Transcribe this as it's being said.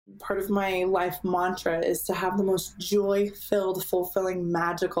part of my life mantra is to have the most joy-filled, fulfilling,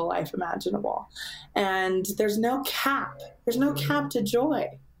 magical life imaginable. And there's no cap. There's no cap to joy.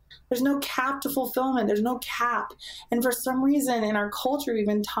 There's no cap to fulfillment. There's no cap. And for some reason in our culture, we've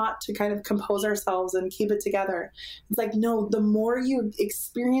been taught to kind of compose ourselves and keep it together. It's like, no, the more you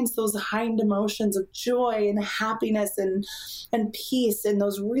experience those heightened emotions of joy and happiness and peace and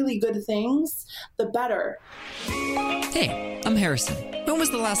those really good things, the better. Hey, I'm Harrison. When was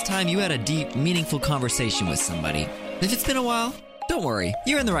the last time you had a deep, meaningful conversation with somebody? If it's been a while, don't worry,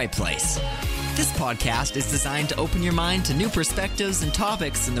 you're in the right place. This podcast is designed to open your mind to new perspectives and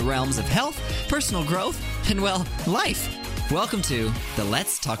topics in the realms of health, personal growth, and, well, life. Welcome to the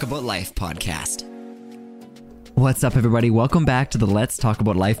Let's Talk About Life podcast. What's up, everybody? Welcome back to the Let's Talk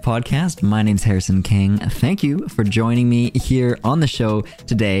About Life podcast. My name's Harrison King. Thank you for joining me here on the show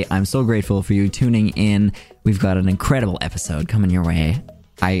today. I'm so grateful for you tuning in. We've got an incredible episode coming your way.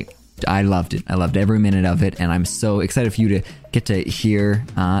 I loved it. I loved every minute of it, and I'm so excited for you to get to hear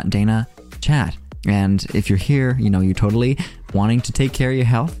Dana chat. And if you're here, you know, you're totally wanting to take care of your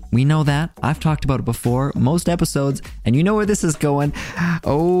health. We know that. I've talked about it before, most episodes, and you know where this is going.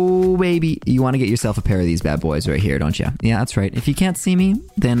 Oh, baby, you want to get yourself a pair of these bad boys right here, don't you? Yeah, that's right. If you can't see me,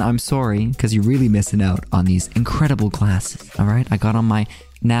 then I'm sorry, because you're really missing out on these incredible glasses, all right? I got on my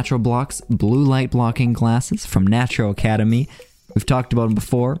Natural Blocks blue light blocking glasses from Natural Academy. We've talked about them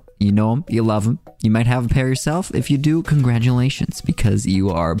before. You know them. You love them. You might have a pair yourself. If you do, congratulations, because you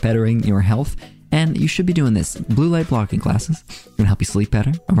are bettering your health. And you should be doing this. Blue light blocking glasses are going to help you sleep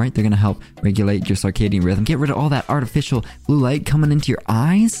better. All right. They're going to help regulate your circadian rhythm. Get rid of all that artificial blue light coming into your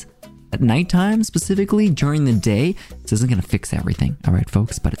eyes at nighttime, specifically during the day. This isn't going to fix everything. All right,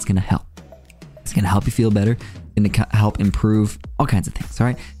 folks, but it's going to help. It's going to help you feel better. Going to help improve all kinds of things, all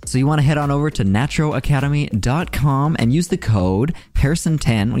right? So you want to head on over to naturalacademy.com and use the code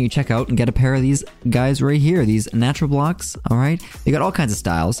Harrison10 when you check out and get a pair of these guys right here, these Natural Blocks, all right? They got all kinds of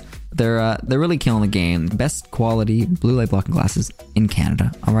styles. They're really killing the game. Best quality blue light blocking glasses in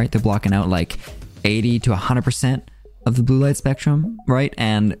Canada, all right? They're blocking out like 80 to 100% of the blue light spectrum, right?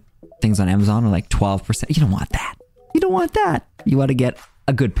 And things on Amazon are like 12%. You don't want that. You don't want that. You want to get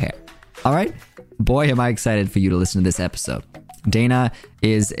a good pair, all right? Boy, am I excited for you to listen to this episode. Dana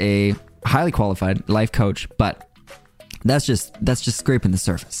is a highly qualified life coach, but that's just scraping the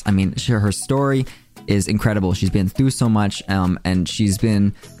surface. I mean, her story is incredible. She's been through so much, and she's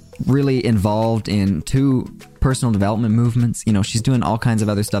been really involved in 2 personal development movements. You know, she's doing all kinds of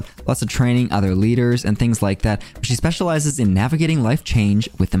other stuff, lots of training other leaders and things like that. She specializes in navigating life change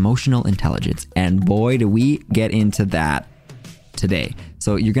with emotional intelligence. And boy, do we get into that today.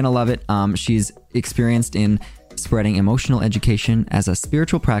 So you're going to love it. She's experienced in spreading emotional education as a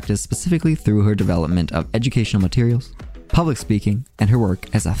spiritual practice, specifically through her development of educational materials, public speaking, and her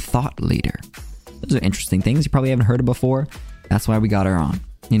work as a thought leader. Those are interesting things you probably haven't heard of before. That's why we got her on.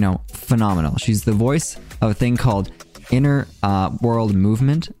 You know, phenomenal. She's the voice of a thing called Inner World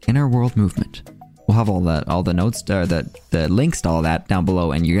Movement. Inner World Movement. We'll have all the notes, or the links to all that down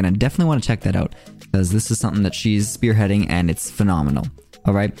below, and you're going to definitely want to check that out, because this is something that she's spearheading, and it's phenomenal.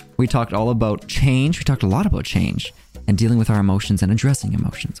 All right. We talked all about change. We talked a lot about change and dealing with our emotions and addressing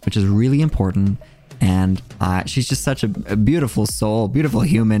emotions, which is really important. And she's just such a beautiful soul, beautiful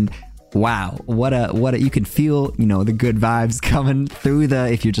human. Wow. What a, you can feel, you know, the good vibes coming through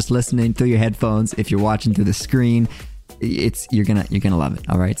if you're just listening through your headphones, if you're watching through the screen, you're going to love it.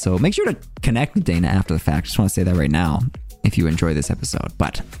 All right. So make sure to connect with Dana after the fact. Just want to say that right now, if you enjoy this episode.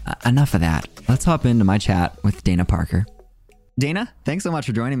 But enough of that. Let's hop into my chat with Dana Parker. Dana, thanks so much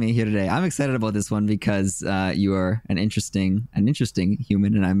for joining me here today. I'm excited about this one because you are an interesting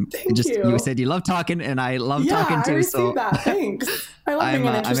human, and you said you love talking, and I love talking too. I received that. Thanks. I love being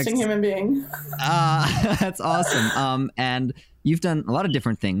an interesting human being. That's awesome. And you've done a lot of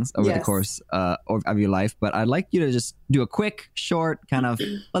different things over the course of your life, but I'd like you to just do a quick, short kind of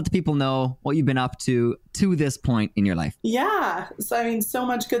let the people know what you've been up to this point in your life. Yeah. So, I mean, so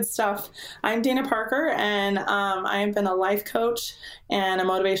much good stuff. I'm Dana Parker, and I've been a life coach and a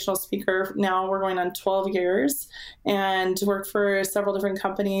motivational speaker. Now we're going on 12 years, and worked for several different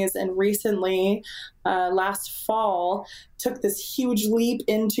companies. And recently, last fall, took this huge leap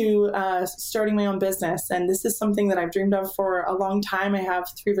into starting my own business. And this is something that I've dreamed of for a long time. I have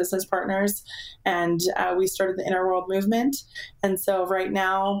 3 business partners, and we started the Inner World Movement. And so right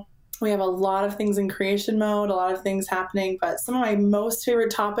now, we have a lot of things in creation mode, a lot of things happening, but some of my most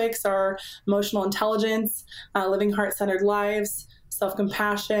favorite topics are emotional intelligence, living heart-centered lives,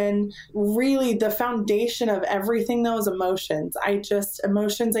 self-compassion. Really, the foundation of everything, though, is emotions.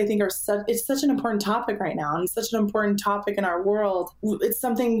 Emotions, I think, it's such an important topic right now, and such an important topic in our world. It's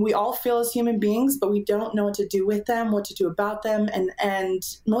something we all feel as human beings, but we don't know what to do with them, what to do about them. And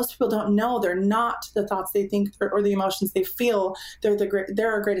most people don't know they're not the thoughts they think or the emotions they feel.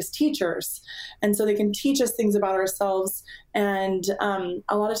 They're our greatest teachers. And so they can teach us things about ourselves. And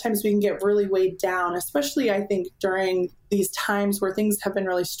a lot of times we can get really weighed down, especially, I think, during these times where things have been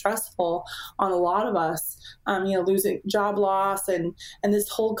really stressful on a lot of us, losing job loss and this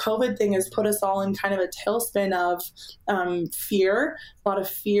whole COVID thing has put us all in kind of a tailspin of fear,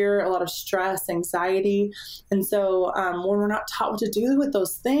 a lot of stress, anxiety. And so when we're not taught what to do with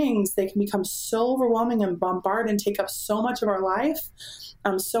those things, they can become so overwhelming and bombard and take up so much of our life,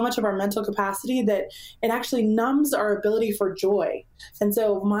 so much of our mental capacity that it actually numbs our ability for joy. And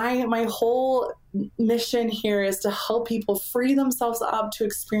so my whole mission here is to help people free themselves up to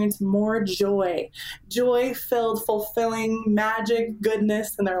experience more joy-filled, fulfilling, magic,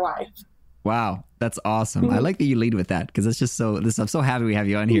 goodness in their life. Wow, that's awesome. I like that you lead with that because it's just I'm so happy we have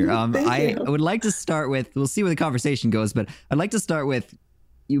you on here. I would like to start with, we'll see where the conversation goes, but I'd like to start with,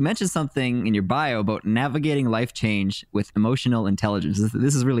 you mentioned something in your bio about navigating life change with emotional intelligence.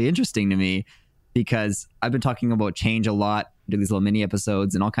 This is really interesting to me because I've been talking about change a lot, do these little mini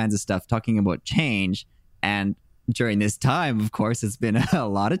episodes and all kinds of stuff, talking about change. And during this time, of course, it's been a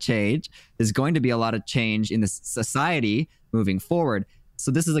lot of change. There's going to be a lot of change in the society moving forward.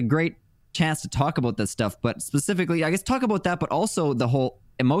 So this is a great chance to talk about this stuff, but specifically, I guess, talk about that, but also the whole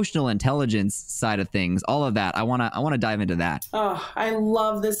emotional intelligence side of things, all of that. I want to dive into that. Oh, I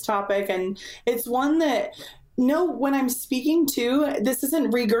love this topic. And it's one that, when I'm speaking to, this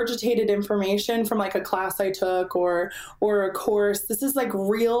isn't regurgitated information from like a class I took or a course. This is like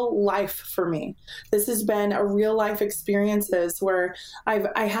real life for me. This has been a real life experiences where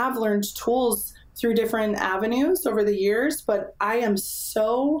I have learned tools through different avenues over the years, but I have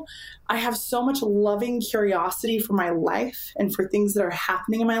so much loving curiosity for my life and for things that are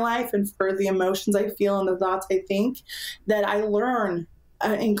happening in my life and for the emotions I feel and the thoughts I think that I learn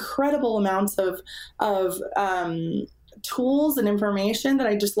incredible amounts of tools and information that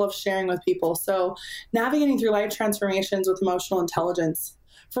I just love sharing with people. So navigating through life transformations with emotional intelligence.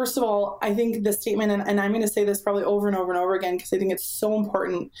 First of all, I think the statement, and I'm going to say this probably over and over and over again, because I think it's so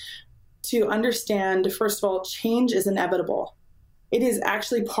important to understand, first of all, change is inevitable. It is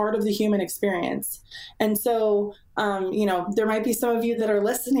actually part of the human experience. And so, there might be some of you that are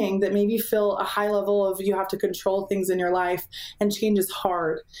listening that maybe feel a high level of you have to control things in your life and change is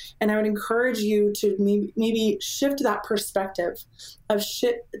hard. And I would encourage you to maybe shift that perspective of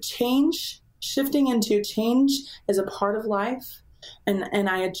shifting into change is a part of life. And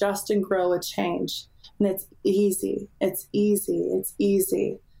I adjust and grow with change. And it's easy. It's easy. It's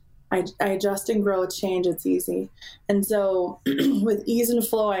easy. I adjust and grow with change. It's easy. And so with ease and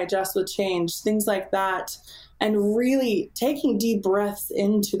flow, I adjust with change, things like that. And really taking deep breaths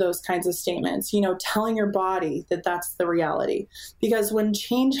into those kinds of statements, telling your body that that's the reality. Because when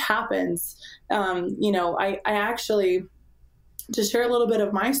change happens, I actually, to share a little bit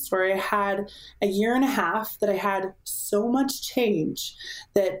of my story, I had a year and a half that I had so much change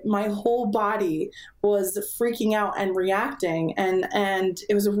that my whole body was freaking out and reacting. And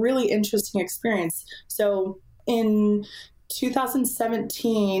it was a really interesting experience. So in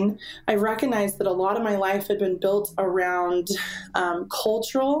 2017, I recognized that a lot of my life had been built around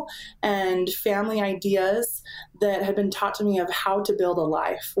cultural and family ideas that had been taught to me of how to build a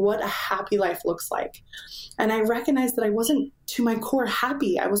life, what a happy life looks like. And I recognized that I wasn't to my core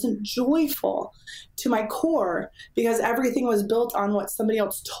happy. I wasn't joyful to my core because everything was built on what somebody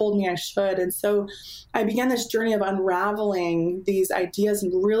else told me I should. And so I began this journey of unraveling these ideas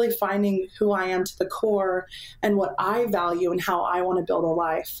and really finding who I am to the core and what I value and how I want to build a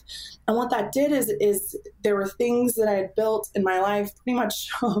life. And what that did is there were things that I had built in my life, pretty much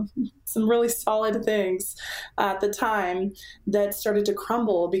some really solid things at the time that started to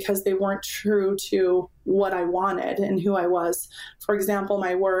crumble because they weren't true to what I wanted and who I was. For example,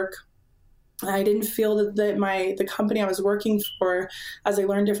 my work. I didn't feel that the company I was working for, as I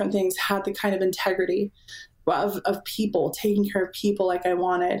learned different things, had the kind of integrity of people, taking care of people like I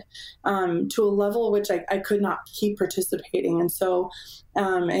wanted, to a level which I could not keep participating. And so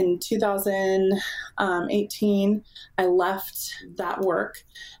in 2018, I left that work.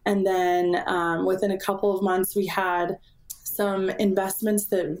 And then within a couple of months, we had some investments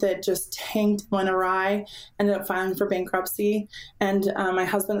that just tanked, went awry, ended up filing for bankruptcy. And my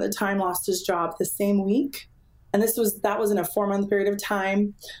husband at the time lost his job the same week And that was in a 4-month period of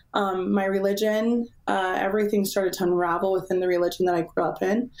time. My religion, everything started to unravel within the religion that I grew up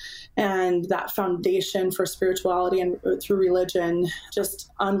in. And that foundation for spirituality and through religion just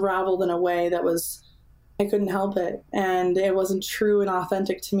unraveled in a way that I couldn't help it. And it wasn't true and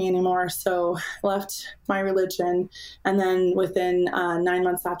authentic to me anymore. So I left my religion. And then within 9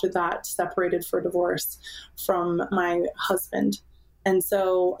 months after that, separated for divorce from my husband. And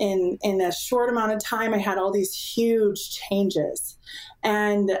so in a short amount of time, I had all these huge changes.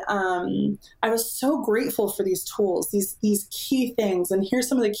 And I was so grateful for these tools, these key things. And here's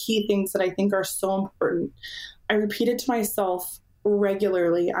some of the key things that I think are so important. I repeated to myself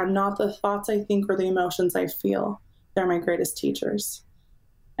regularly, I'm not the thoughts I think or the emotions I feel. They're my greatest teachers.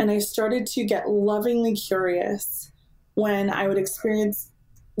 And I started to get lovingly curious when I would experience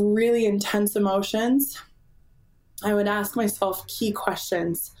really intense emotions. I would ask myself key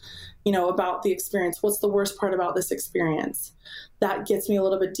questions, about the experience. What's the worst part about this experience? That gets me a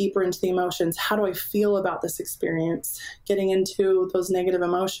little bit deeper into the emotions. How do I feel about this experience? Getting into those negative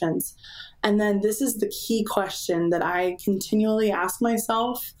emotions. And then this is the key question that I continually ask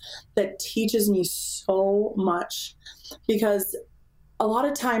myself that teaches me so much, because a lot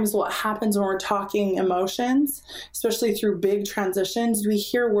of times what happens when we're talking emotions, especially through big transitions, we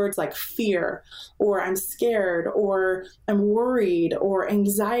hear words like fear, or I'm scared, or I'm worried, or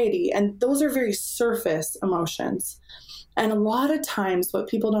anxiety. And those are very surface emotions. And a lot of times what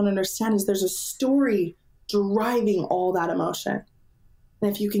people don't understand is there's a story driving all that emotion.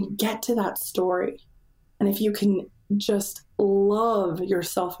 And if you can get to that story, and if you can just love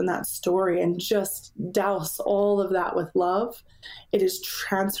yourself in that story and just douse all of that with love, it is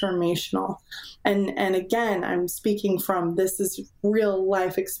transformational. And again, I'm speaking from, this is real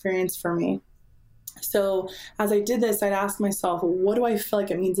life experience for me. So as I did this, I'd ask myself, what do I feel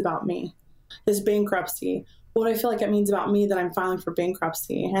like it means about me? This bankruptcy, what do I feel like it means about me that I'm filing for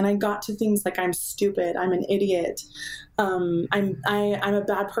bankruptcy? And I got to things like I'm stupid, I'm an idiot, I'm a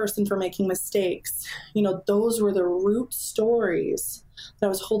bad person for making mistakes. Those were the root stories that I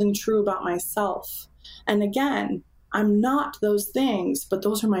was holding true about myself. And again, I'm not those things, but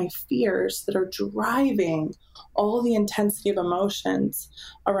those are my fears that are driving all the intensity of emotions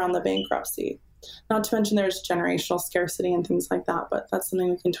around the bankruptcy. Not to mention there's generational scarcity and things like that, but that's something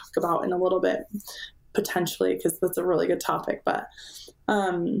we can talk about in a little bit, potentially, because that's a really good topic. But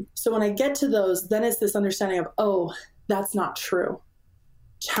so when I get to those, then it's this understanding of, oh, that's not true.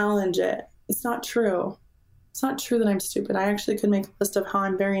 Challenge it. It's not true. It's not true that I'm stupid. I actually could make a list of how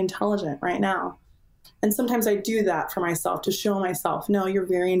I'm very intelligent right now. And sometimes I do that for myself to show myself, no, you're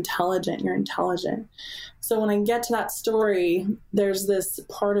very intelligent. You're intelligent. So when I get to that story, there's this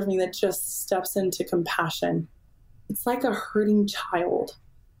part of me that just steps into compassion. It's like a hurting child.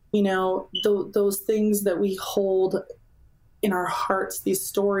 Those things that we hold in our hearts, these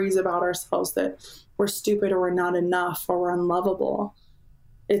stories about ourselves that we're stupid or we're not enough or we're unlovable.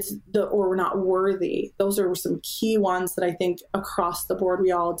 Or we're not worthy. Those are some key ones that I think across the board,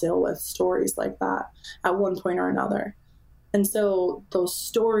 we all deal with stories like that at one point or another. And so those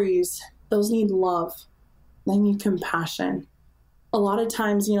stories, those need love. They need compassion. A lot of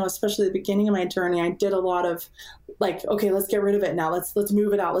times, especially at the beginning of my journey, I did a lot of like, okay, let's get rid of it now. Let's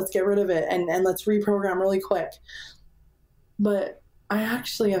move it out. Let's get rid of it. And let's reprogram really quick. But I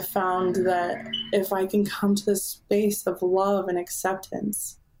actually have found that if I can come to this space of love and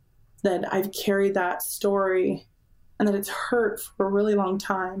acceptance, that I've carried that story and that it's hurt for a really long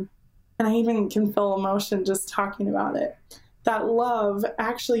time. And I even can feel emotion just talking about it. That love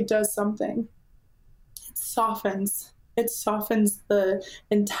actually does something. It softens the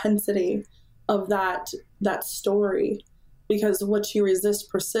intensity of that story, because what you resist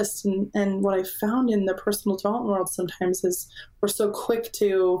persists. And what I found in the personal development world sometimes is we're so quick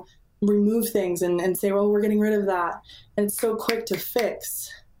to remove things and say, well, we're getting rid of that. And it's so quick to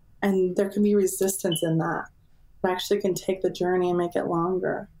fix. And there can be resistance in that. It actually can take the journey and make it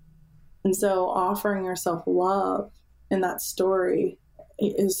longer. And so offering yourself love in that story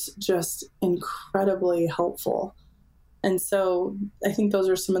is just incredibly helpful. And so I think those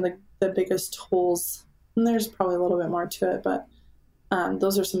are some of the biggest tools. And there's probably a little bit more to it, but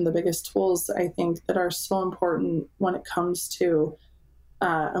those are some of the biggest tools I think that are so important when it comes to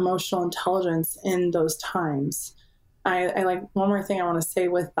emotional intelligence in those times. I like one more thing I want to say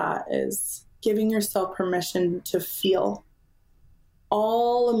with that is giving yourself permission to feel.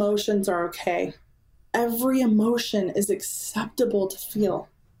 All emotions are okay. Every emotion is acceptable to feel.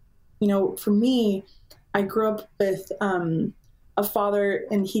 For me, I grew up with a father,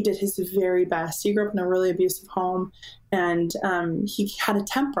 and he did his very best. He grew up in a really abusive home, and he had a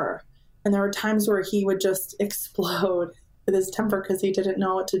temper. And there were times where he would just explode with his temper because he didn't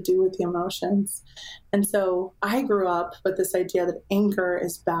know what to do with the emotions. And so I grew up with this idea that anger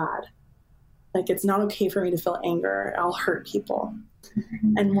is bad. Like, it's not okay for me to feel anger. I'll hurt people.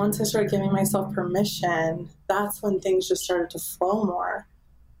 And once I started giving myself permission, that's when things just started to flow more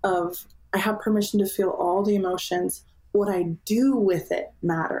of, I have permission to feel all the emotions. What I do with it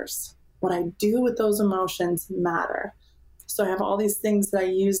matters. What I do with those emotions matter. So I have all these things that I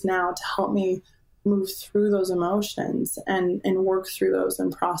use now to help me move through those emotions and work through those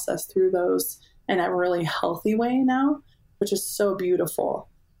and process through those in a really healthy way now, which is so beautiful.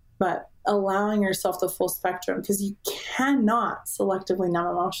 But allowing yourself the full spectrum, because you cannot selectively numb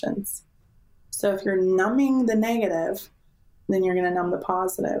emotions. So if you're numbing the negative, then you're going to numb the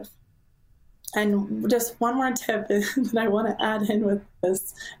positive. And just one more tip that I want to add in with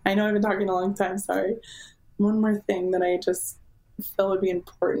this. I know I've been talking a long time, sorry. One more thing that I just feel would be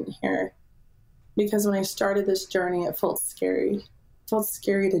important here. Because when I started this journey, it felt scary. It felt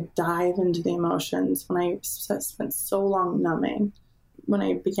scary to dive into the emotions when I spent so long numbing when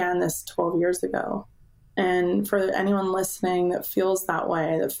I began this 12 years ago. And for anyone listening that feels that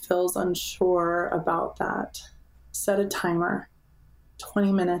way, that feels unsure about that, set a timer,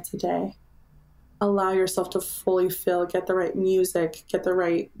 20 minutes a day. Allow yourself to fully feel, get the right music, get the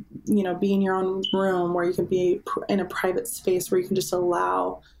right, be in your own room where you can be in a private space where you can just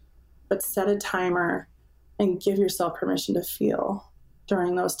allow, but set a timer and give yourself permission to feel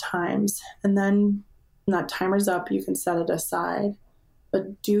during those times. And then when that timer's up, you can set it aside.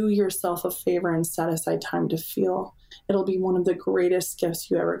 But do yourself a favor and set aside time to feel. It'll be one of the greatest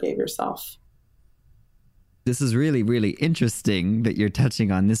gifts you ever gave yourself. This is really, really interesting that you're touching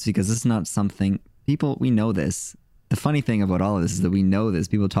on this, because it's not something we know this. The funny thing about all of this is that we know this.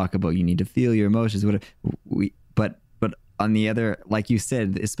 People talk about you need to feel your emotions, whatever. But on the other, like you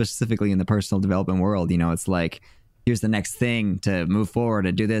said, specifically in the personal development world, it's like, here's the next thing to move forward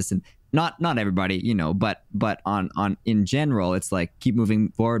and do this. And not everybody, but on in general, it's like, keep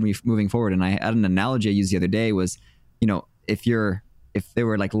moving forward. And I had an analogy I used the other day was, if there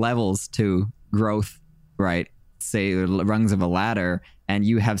were like levels to growth, right? Say the rungs of a ladder, and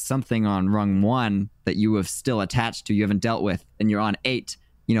you have something on rung 1 that you have still attached to, you haven't dealt with, and you're on 8.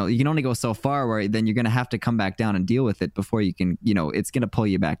 You can only go so far, where then you're going to have to come back down and deal with it before you can, it's going to pull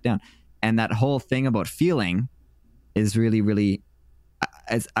you back down. And that whole thing about feeling is really, really,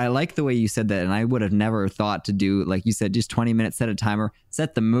 I like the way you said that. And I would have never thought to do, like you said, just 20 minutes, set a timer,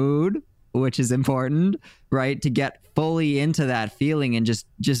 set the mood, which is important, right? To get fully into that feeling and just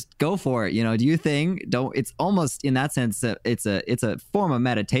go for it. Do your thing. It's almost in that sense, it's a form of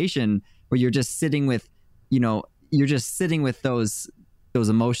meditation where you're just sitting with, those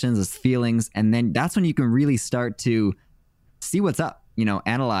emotions, those feelings. And then that's when you can really start to see what's up,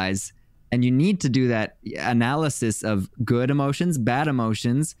 analyze. And you need to do that analysis of good emotions, bad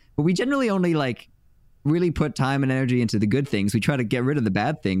emotions. But we generally only really put time and energy into the good things. We try to get rid of the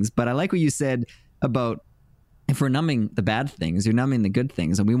bad things. But I like what you said about, if we're numbing the bad things, you're numbing the good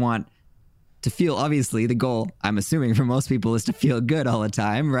things. And we want to feel, obviously, the goal, I'm assuming for most people, is to feel good all the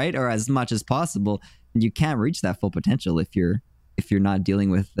time, right? Or as much as possible. And you can't reach that full potential if you're not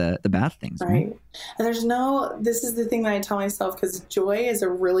dealing with the bad things. Right. And this is the thing that I tell myself, because joy is a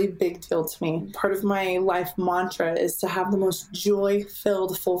really big deal to me. Part of my life mantra is to have the most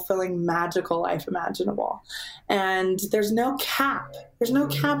joy-filled, fulfilling, magical life imaginable. And there's no cap. There's no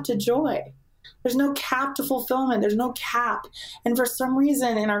cap to joy. There's no cap to fulfillment. There's no cap. And for some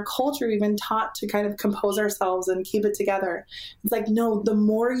reason in our culture, we've been taught to kind of compose ourselves and keep it together. It's like, no, the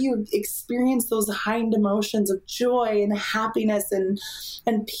more you experience those heightened emotions of joy and happiness and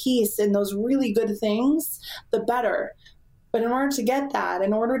peace and those really good things, the better. But in order to get that,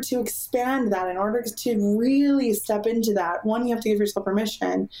 in order to expand that, in order to really step into that, 1, you have to give yourself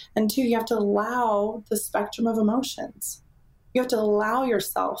permission. And 2, you have to allow the spectrum of emotions. You have to allow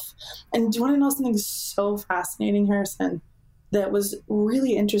yourself. And do you want to know something so fascinating, Harrison, that was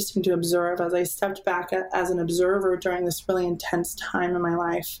really interesting to observe as I stepped back as an observer during this really intense time in my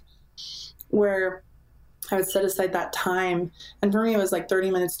life, where I would set aside that time. And for me, it was like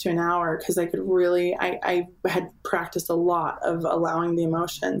 30 minutes to an hour, because I could really, I had practiced a lot of allowing the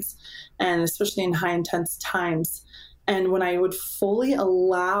emotions, and especially in high intense times. And when I would fully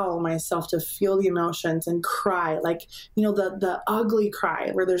allow myself to feel the emotions and cry, like, the ugly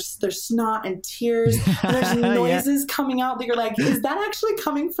cry where there's snot and tears and there's noises coming out that you're like, is that actually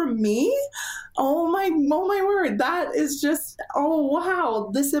coming from me? Oh my word. That is just, oh,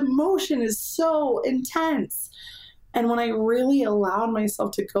 wow. This emotion is so intense. And when I really allowed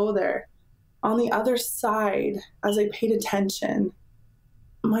myself to go there, on the other side, as I paid attention,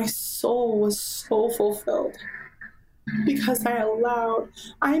 my soul was so fulfilled because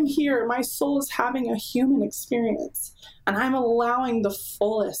I'm here. My soul is having a human experience, and I'm allowing the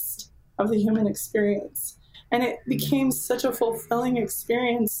fullest of the human experience. And it became such a fulfilling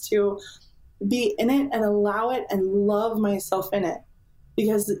experience to be in it and allow it and love myself in it.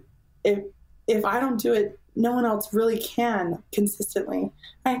 Because if I don't do it, no one else really can consistently.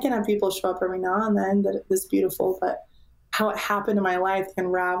 I can have people show up every now and then that is beautiful, but how it happened in my life, the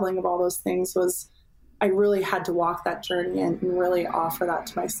unraveling of all those things, was I really had to walk that journey and really offer that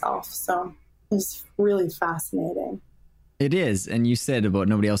to myself. So it's really fascinating. It is. And you said about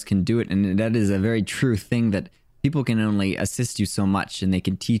nobody else can do it. And that is a very true thing, that people can only assist you so much, and they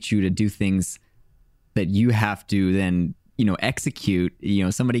can teach you to do things that you have to then, execute.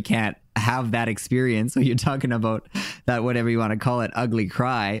 Somebody can't have that experience. So you're talking about that, whatever you want to call it, ugly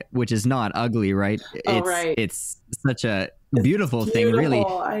cry, which is not ugly, right? Right. It's such a beautiful thing, really.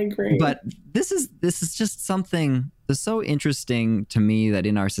 I agree. But this is just something that's so interesting to me, that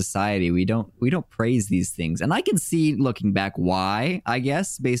in our society we don't praise these things. And I can see, looking back, why, I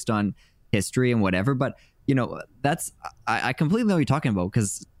guess, based on history and whatever. But that's I completely know what you're talking about,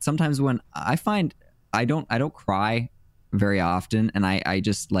 because sometimes when I find I don't cry very often, and I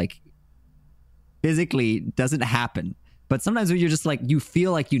just like physically doesn't happen. But sometimes when you're just like, you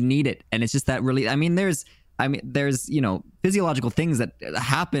feel like you need it, and it's just that really, there's physiological things that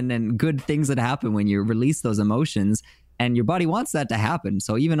happen and good things that happen when you release those emotions, and your body wants that to happen.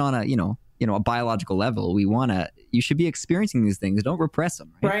 So even on a biological level, you should be experiencing these things. Don't repress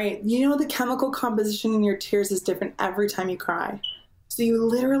them. Right. The chemical composition in your tears is different every time you cry. So you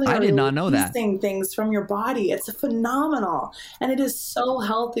literally I did not know that. Things from your body. It's phenomenal. And it is so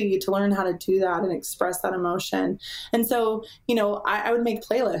healthy to learn how to do that and express that emotion. And so, I would make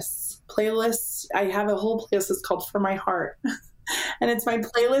playlists. I have a whole playlist that's called For My Heart. And it's my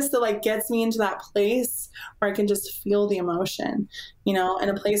playlist that like gets me into that place where I can just feel the emotion, in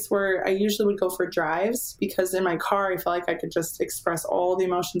a place where I usually would go for drives, because in my car, I felt like I could just express all the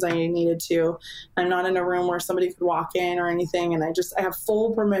emotions I needed to. I'm not in a room where somebody could walk in or anything. And I have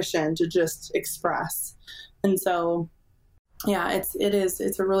full permission to just express. And so, yeah,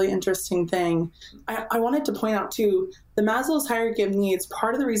 it's a really interesting thing. I wanted to point out too, the Maslow's hierarchy of needs,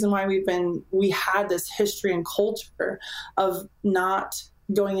 part of the reason why we had this history and culture of not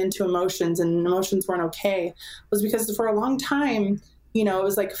going into emotions, and emotions weren't okay, was because for a long time, it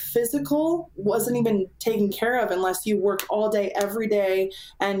was like physical wasn't even taken care of unless you worked all day, every day.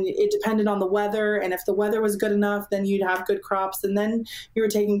 And it depended on the weather. And if the weather was good enough, then you'd have good crops, and then you were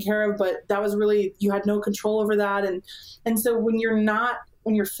taken care of. But that was really, you had no control over that. And so when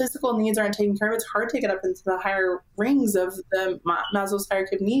your physical needs aren't taken care of, it's hard to get up into the higher rings of the Maslow's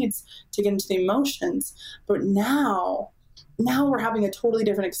hierarchy of needs to get into the emotions. But now we're having a totally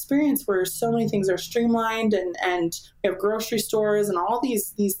different experience where so many things are streamlined, and we have grocery stores and all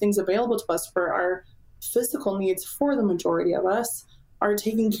these things available to us for our physical needs. For the majority of us are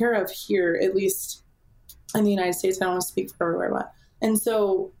taken care of here, at least in the United States. I don't want to speak for everywhere, but. And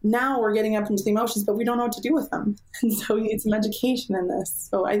so now we're getting up into the emotions, but we don't know what to do with them. And so we need some education in this.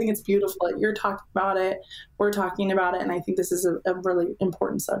 So I think it's beautiful that you're talking about it. We're talking about it. And I think this is a really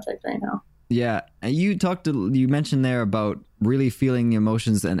important subject right now. Yeah. You mentioned there about really feeling the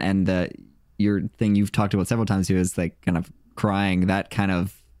emotions, and your thing you've talked about several times here is like kind of crying, that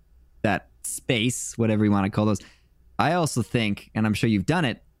space, whatever you want to call those. I also think, and I'm sure you've done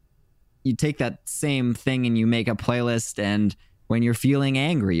it, you take that same thing and you make a playlist, and when you're feeling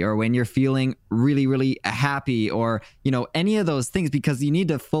angry, or when you're feeling really, really happy, or, any of those things, because you need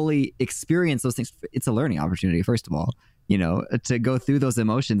to fully experience those things. It's a learning opportunity, first of all, to go through those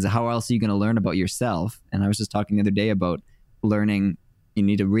emotions. How else are you going to learn about yourself? And I was just talking the other day about learning. You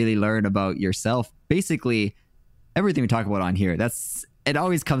need to really learn about yourself. Basically, everything we talk about on here, it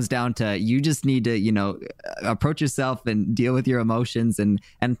always comes down to, you just need to, approach yourself and deal with your emotions and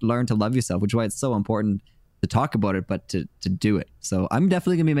learn to love yourself, which is why it's so important to talk about it, but to do it. So I'm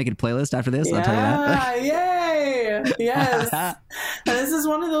definitely going to be making a playlist after this. I'll tell you that. Yay! Yes. And this is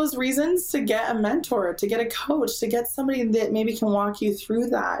one of those reasons to get a mentor, to get a coach, to get somebody that maybe can walk you through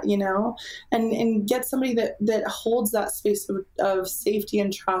that, and get somebody that holds that space of safety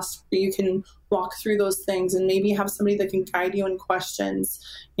and trust where you can walk through those things, and maybe have somebody that can guide you in questions,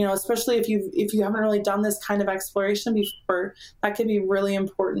 especially if you haven't really done this kind of exploration before. That could be a really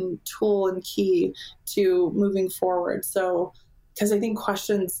important tool and key to moving forward. So, because I think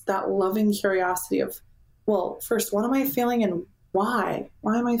questions, that loving curiosity of, well, first, what am I feeling, and Why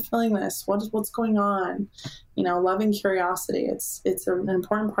am I feeling this? What's going on? Loving curiosity. It's an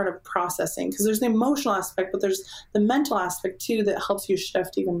important part of processing, because there's the emotional aspect, but there's the mental aspect too that helps you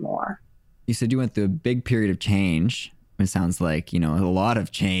shift even more. You said you went through a big period of change. It sounds like, a lot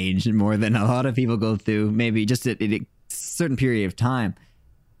of change, more than a lot of people go through, maybe just at a certain period of time.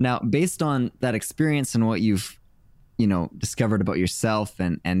 Now, based on that experience and what you've, discovered about yourself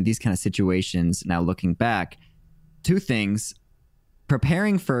and these kind of situations, now looking back, two things: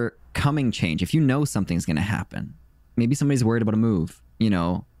 preparing for coming change. If you know something's going to happen, maybe somebody's worried about a move,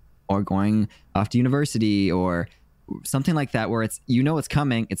 or going off to university or something like that, where it's, it's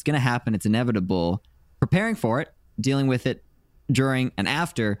coming, it's going to happen, it's inevitable. Preparing for it, dealing with it during and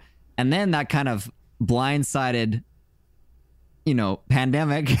after, and then that kind of blindsided,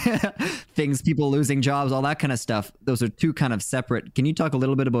 pandemic things, people losing jobs, all that kind of stuff. Those are two kind of separate. Can you talk a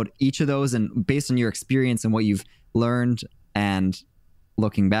little bit about each of those, and based on your experience and what you've learned, and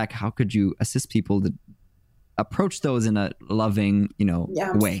looking back, how could you assist people to approach those in a loving,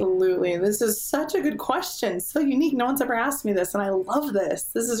 way? Absolutely. This is such a good question. So unique. No one's ever asked me this, and I love this.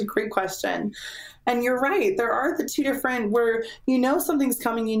 This is a great question. And you're right. There are the two different, where something's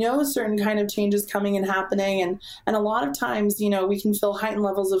coming, a certain kind of change is coming and happening. And a lot of times, we can feel heightened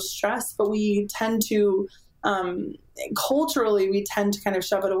levels of stress, but we tend to, culturally, we tend to kind of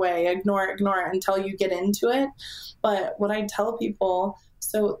shove it away, ignore it until you get into it. But what I tell people,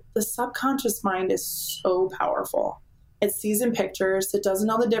 so the subconscious mind is so powerful. It sees in pictures. It doesn't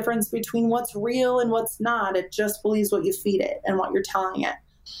know the difference between what's real and what's not. It just believes what you feed it and what you're telling it.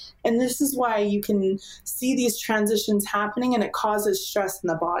 And this is why you can see these transitions happening, and it causes stress in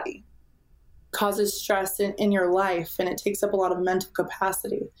the body, causes stress in your life, and it takes up a lot of mental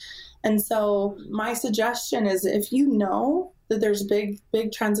capacity. And so my suggestion is, if you know that there's big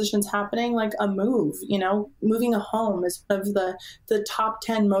transitions happening, like a move, moving a home is one of the top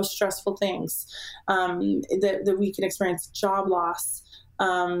 10 most stressful things that we can experience. Job loss,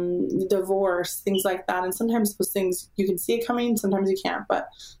 divorce, things like that. And sometimes those things you can see it coming, sometimes you can't. But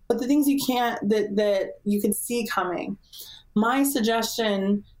the things you can't, that you can see coming, my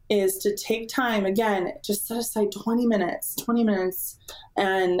suggestion is to take time, again, just set aside 20 minutes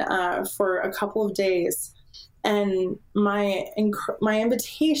and for a couple of days. And my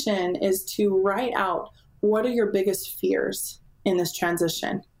invitation is to write out, what are your biggest fears in this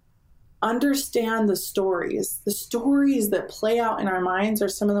transition? Understand the stories. The stories that play out in our minds are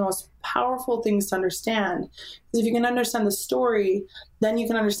some of the most powerful things to understand. Because if you can understand the story, then you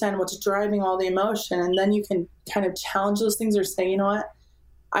can understand what's driving all the emotion, and then you can kind of challenge those things, or say, you know what,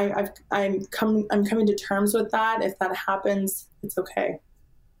 I'm coming to terms with that. If that happens, it's okay.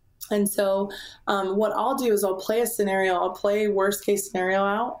 And so what I'll do is I'll play a scenario. I'll play worst case scenario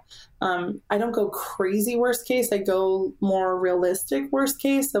out. I don't go crazy worst case. I go more realistic worst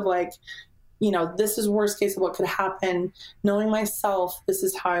case of like, this is worst case of what could happen. Knowing myself, this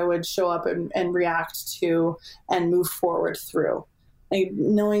is how I would show up and react to and move forward through.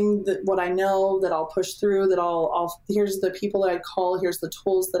 Knowing that what I know, that I'll push through, that I'll here's the people that I'd call, here's the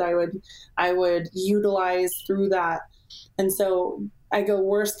tools that I would utilize through that. And so I go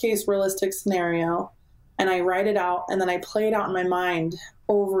worst case realistic scenario, and I write it out, and then I play it out in my mind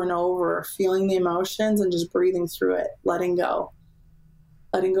over and over, feeling the emotions and just breathing through it, letting go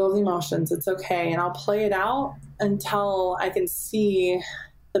of the emotions. It's okay. And I'll play it out until I can see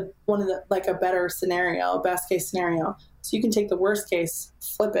a better scenario, a best case scenario. So you can take the worst case,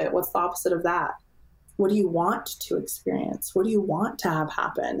 flip it. What's the opposite of that? What do you want to experience? What do you want to have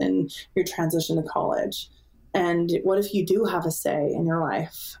happen in your transition to college? And what if you do have a say in your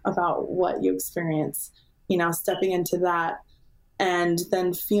life about what you experience? Stepping into that, and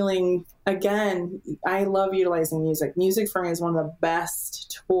then feeling, again, I love utilizing music. Music for me is one of the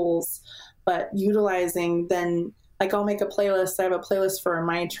best tools, but utilizing then, like, I'll make a playlist. I have a playlist for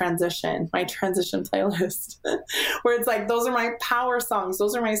my transition playlist, where it's like, those are my power songs.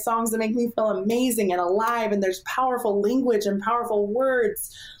 Those are my songs that make me feel amazing and alive. And there's powerful language and powerful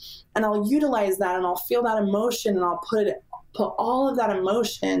words. And I'll utilize that, and I'll feel that emotion, and I'll put all of that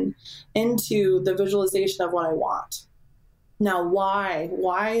emotion into the visualization of what I want. Now, why?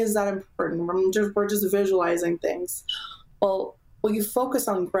 Why is that important? We're just visualizing things. Well, what you focus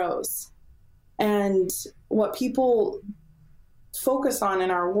on grows. And what people focus on in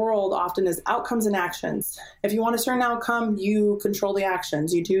our world often is outcomes and actions. If you want a certain outcome, you control the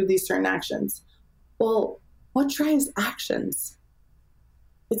actions. You do these certain actions. Well, what drives actions?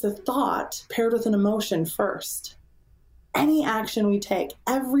 It's a thought paired with an emotion first. Any action we take,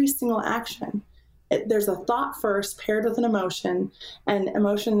 every single action, there's a thought first paired with an emotion. And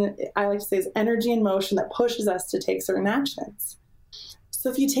emotion, I like to say, is energy and motion that pushes us to take certain actions. So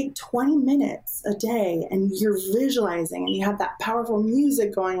if you take 20 minutes a day and you're visualizing and you have that powerful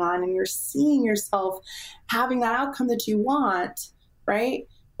music going on and you're seeing yourself having that outcome that you want, right?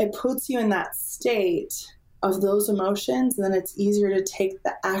 It puts you in that state of those emotions, and then it's easier to take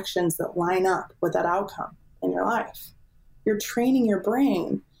the actions that line up with that outcome in your life. You're training your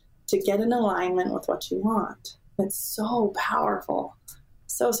brain to get in alignment with what you want. It's so powerful.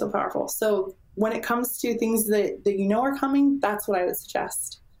 So powerful. So when it comes to things that you know are coming, that's what I would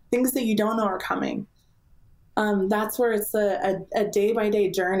suggest. Things that you don't know are coming. That's where it's a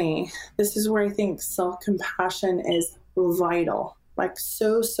day-by-day journey. This is where I think self-compassion is vital, like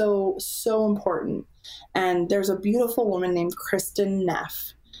so important. And there's a beautiful woman named Kristin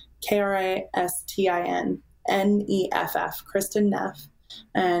Neff, KRISTINNEFF, Kristin Neff.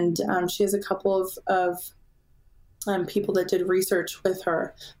 And she has a couple of people that did research with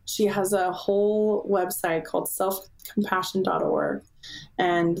her. She has a whole website called selfcompassion.org.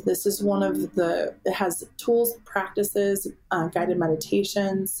 And this is it has tools, practices, guided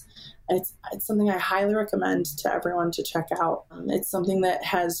meditations. It's something I highly recommend to everyone to check out. It's something that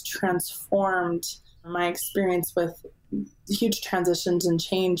has transformed my experience with huge transitions and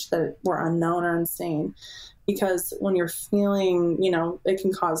change that were unknown or insane. Because when you're feeling, it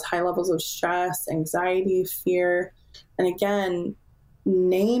can cause high levels of stress, anxiety, fear. And again,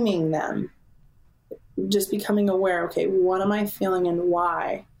 naming them, just becoming aware, okay, what am I feeling and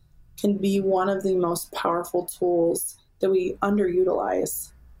why, can be one of the most powerful tools that we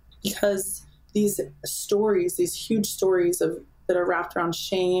underutilize. Because these stories, these huge stories that are wrapped around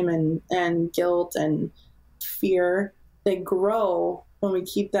shame and guilt and fear, they grow when we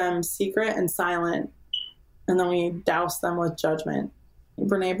keep them secret and silent. And then we douse them with judgment.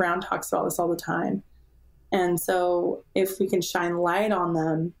 Brene Brown talks about this all the time. And so if we can shine light on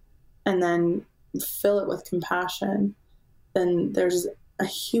them and then fill it with compassion, then there's a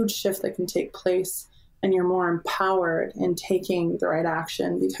huge shift that can take place, and you're more empowered in taking the right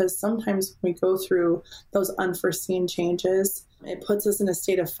action. Because sometimes when we go through those unforeseen changes, it puts us in a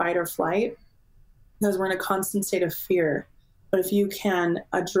state of fight or flight because we're in a constant state of fear. But if you can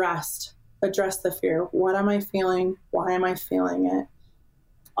address the fear. What am I feeling? Why am I feeling it?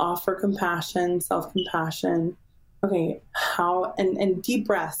 Offer compassion, self-compassion. Okay, how, and deep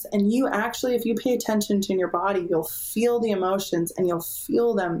breaths. And you actually, if you pay attention to in your body, you'll feel the emotions and you'll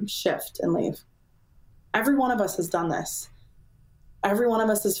feel them shift and leave. Every one of us has done this. Every one of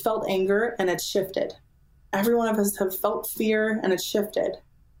us has felt anger and it's shifted. Every one of us have felt fear and it's shifted.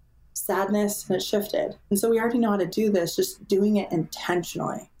 Sadness and it's shifted. And so we already know how to do this, just doing it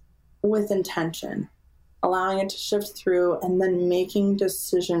intentionally. With intention, allowing it to shift through, and then making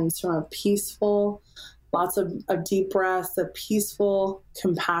decisions from a peaceful, lots of deep breaths, a peaceful,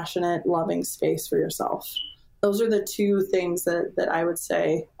 compassionate, loving space for yourself. Those are the two things that I would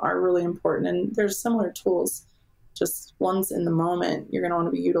say are really important. And there's similar tools, just one's in the moment. You're going to want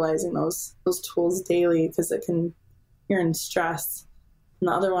to be utilizing those tools daily because you're in stress. And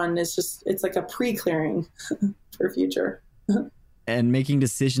the other one is it's like a pre-clearing for future. And making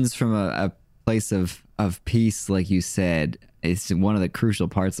decisions from a place of peace, like you said, is one of the crucial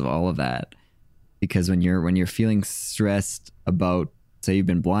parts of all of that. Because when you're feeling stressed about, say you've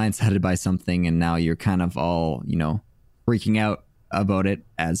been blindsided by something and now you're kind of all, freaking out about it,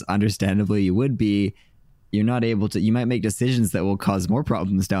 as understandably you would be, you're not able to, you might make decisions that will cause more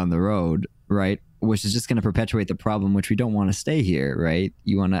problems down the road, right? Which is just going to perpetuate the problem, which we don't want to stay here, right?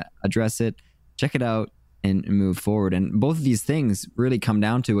 You want to address it, check it out, and move forward. And both of these things really come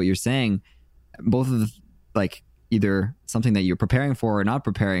down to what you're saying. Both of either something that you're preparing for or not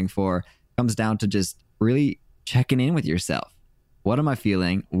preparing for comes down to just really checking in with yourself. What am I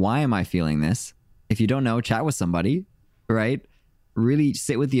feeling? Why am I feeling this? If you don't know, chat with somebody, right? Really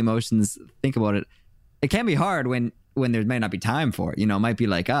sit with the emotions, think about it. It can be hard when there may not be time for it. It might be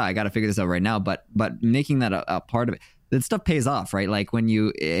like, I got to figure this out right now. But making that a part of it, that stuff pays off, right? Like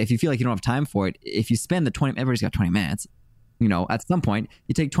if you feel like you don't have time for it, if you spend everybody's got 20 minutes, at some point,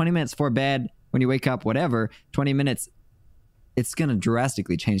 you take 20 minutes for bed, when you wake up, whatever, 20 minutes, it's going to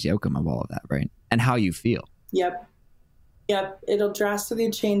drastically change the outcome of all of that, right? And how you feel. Yep. It'll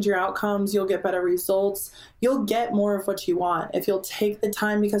drastically change your outcomes. You'll get better results. You'll get more of what you want if you'll take the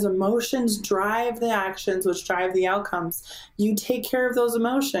time, because emotions drive the actions, which drive the outcomes. You take care of those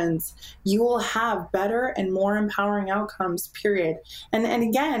emotions, you will have better and more empowering outcomes, period. And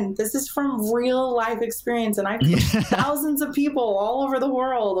again, this is from real life experience. And I've coached thousands of people all over the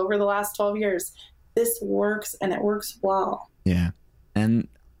world over the last 12 years. This works, and it works well. Yeah. And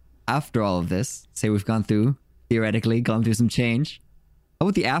after all of this, say we've theoretically gone through some change. How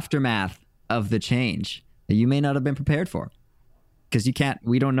about the aftermath of the change that you may not have been prepared for? because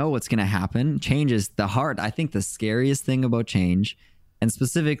we don't know what's going to happen. Change is I think the scariest thing about change. And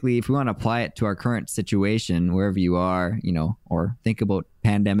specifically, if we want to apply it to our current situation, wherever you are, or think about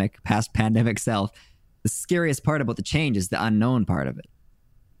past pandemic self, the scariest part about the change is the unknown part of it.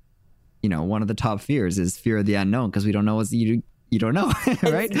 One of the top fears is fear of the unknown, because we don't know what you don't know,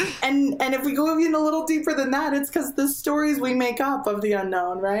 right? And if we go even a little deeper than that, it's because the stories we make up of the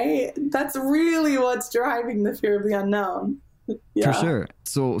unknown, right? That's really what's driving the fear of the unknown. Yeah. For sure.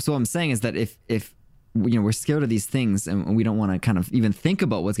 So what I'm saying is that if we're scared of these things and we don't want to kind of even think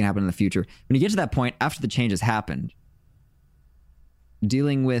about what's going to happen in the future, when you get to that point after the change has happened,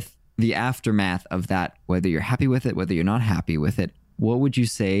 dealing with the aftermath of that, whether you're happy with it, whether you're not happy with it, what would you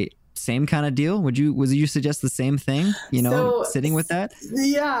say? Same kind of deal? Would you suggest the same thing? Sitting with that?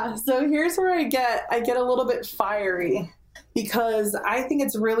 Yeah. So here's where I get a little bit fiery, because I think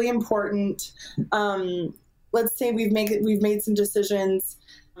it's really important. Let's say we've made some decisions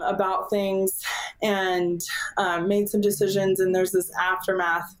about things and made some decisions, and there's this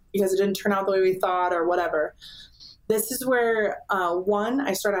aftermath because it didn't turn out the way we thought or whatever. This is where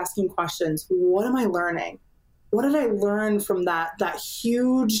I start asking questions. What am I learning? What did I learn from that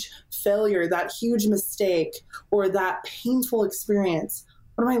huge failure, that huge mistake, or that painful experience?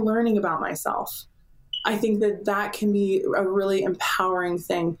 What am I learning about myself? I think that can be a really empowering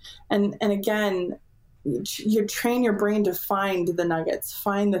thing. And again, you train your brain to find the nuggets,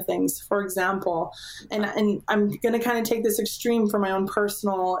 find the things. For example, and I'm going to kind of take this extreme from my own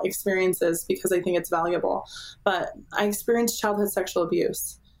personal experiences because I think it's valuable, but I experienced childhood sexual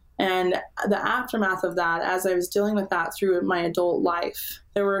abuse. And the aftermath of that, as I was dealing with that through my adult life,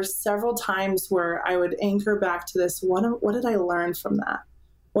 there were several times where I would anchor back to this. What did I learn from that?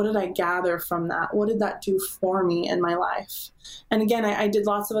 What did I gather from that? What did that do for me in my life? And again, I did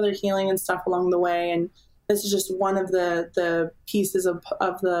lots of other healing and stuff along the way. And this is just one of the pieces of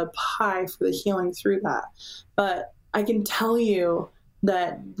the pie for the healing through that. But I can tell you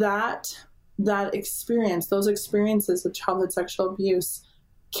that experience, those experiences of childhood sexual abuse,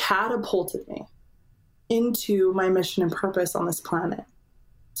 catapulted me into my mission and purpose on this planet,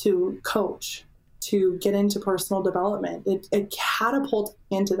 to coach, to get into personal development. It catapulted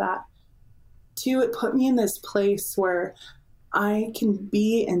me into that. It put me in this place where I can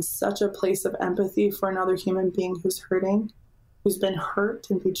be in such a place of empathy for another human being who's hurting, who's been hurt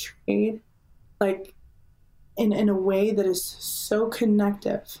and betrayed, like in a way that is so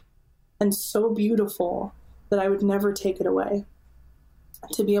connective and so beautiful that I would never take it away.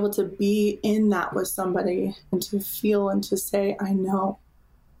 To be able to be in that with somebody and to feel and to say, I know,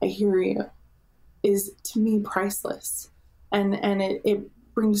 I hear you, is to me priceless. And it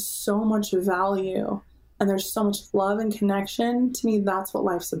brings so much value, and there's so much love and connection. To me, that's what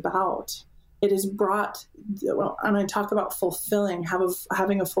life's about. It is brought, and I talk about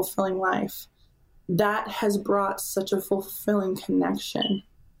having a fulfilling life. That has brought such a fulfilling connection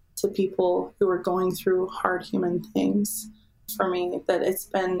to people who are going through hard human things for me, that it's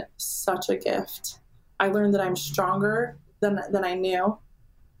been such a gift. I learned that I'm stronger than I knew.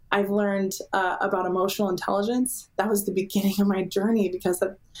 I've learned about emotional intelligence. That was the beginning of my journey, because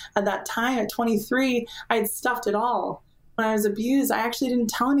at that time, at 23, I had stuffed it all. When I was abused, I actually didn't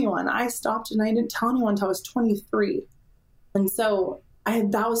tell anyone. I stopped and I didn't tell anyone until I was 23. And so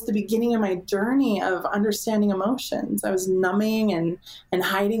that was the beginning of my journey of understanding emotions. I was numbing and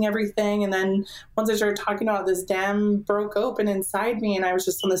hiding everything. And then once I started talking about this, dam broke open inside me, and I was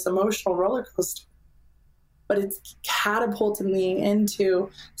just on this emotional roller coaster. But it's catapulted me into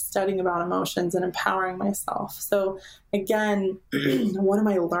studying about emotions and empowering myself. So again, what am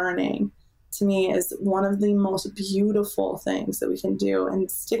I learning? To me, is one of the most beautiful things that we can do, and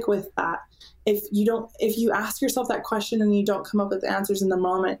stick with that. If you ask yourself that question and you don't come up with answers in the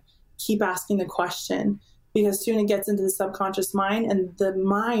moment, keep asking the question, because soon it gets into the subconscious mind, and the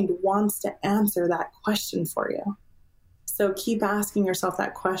mind wants to answer that question for you. So keep asking yourself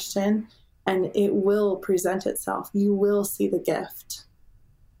that question, and it will present itself. You will see the gift.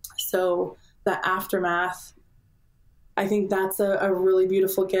 So the aftermath, I think that's a really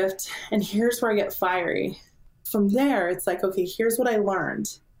beautiful gift. And here's where I get fiery. From there, it's like, okay, here's what I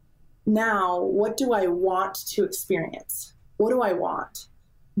learned. Now, what do I want to experience? What do I want?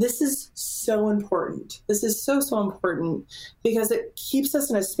 This is so important. This is so, so important, because it keeps us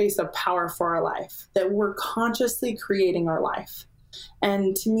in a space of power for our life, that we're consciously creating our life.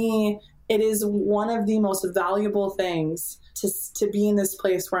 And to me, it is one of the most valuable things to be in this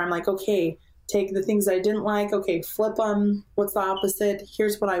place where I'm like, okay, take the things I didn't like, okay, flip them. What's the opposite?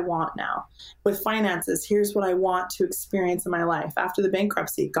 Here's what I want now. With finances, here's what I want to experience in my life. After the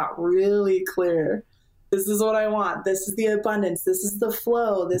bankruptcy, it got really clear. This is what I want. This is the abundance. This is the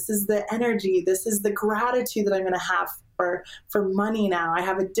flow. This is the energy. This is the gratitude that I'm going to have for money now. I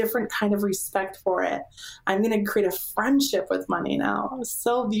have a different kind of respect for it. I'm going to create a friendship with money now. It's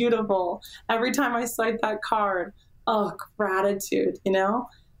so beautiful. Every time I swipe that card, oh, gratitude, you know,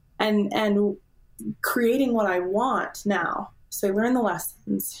 and creating what I want now. So I learn the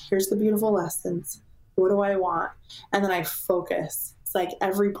lessons. Here's the beautiful lessons. What do I want? And then I focus. It's like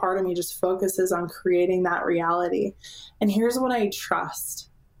every part of me just focuses on creating that reality. And here's what I trust.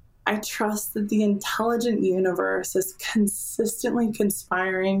 I trust that the intelligent universe is consistently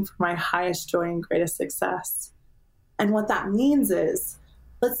conspiring for my highest joy and greatest success. And what that means is,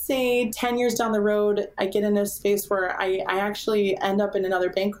 let's say 10 years down the road, I get in a space where I actually end up in another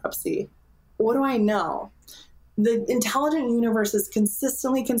bankruptcy. What do I know? The intelligent universe is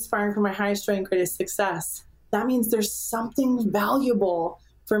consistently conspiring for my highest joy and greatest success. That means there's something valuable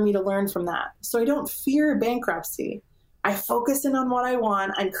for me to learn from that. So I don't fear bankruptcy. I focus in on what I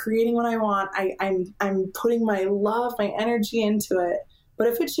want. I'm creating what I want. I'm putting my love, my energy into it. But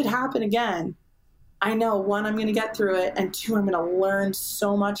if it should happen again, I know, one, I'm going to get through it, and two, I'm going to learn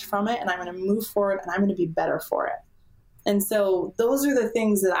so much from it, and I'm going to move forward, and I'm going to be better for it. And so those are the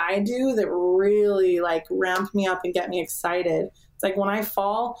things that I do that really like ramp me up and get me excited. It's like when I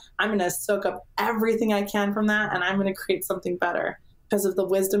fall, I'm going to soak up everything I can from that, and I'm going to create something better because of the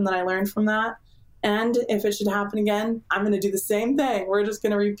wisdom that I learned from that. And if it should happen again, I'm going to do the same thing. We're just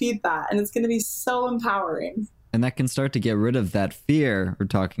going to repeat that. And it's going to be so empowering. And that can start to get rid of that fear we're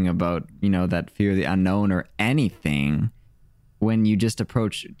talking about, you know, that fear of the unknown or anything. When you just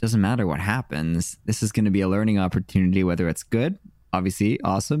approach, it doesn't matter what happens. This is going to be a learning opportunity, whether it's good, obviously,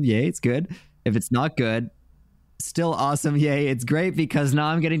 awesome, yay, it's good. If it's not good, still awesome, yay, it's great, because now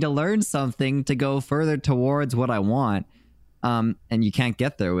I'm getting to learn something to go further towards what I want. And you can't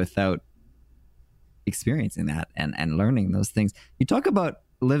get there without experiencing that and learning those things. You talk about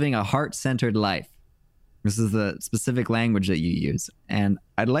living a heart-centered life. This is the specific language that you use. And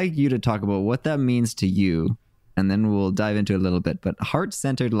I'd like you to talk about what that means to you, and then we'll dive into it a little bit. But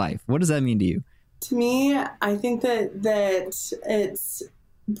heart-centered life, what does that mean to you? To me, I think that it's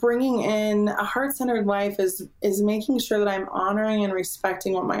bringing in a heart-centered life is making sure that I'm honoring and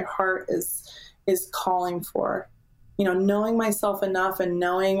respecting what my heart is calling for. You know, knowing myself enough and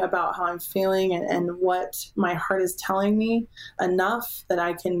knowing about how I'm feeling and what my heart is telling me enough that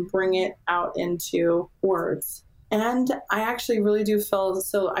I can bring it out into words. And I actually really do feel,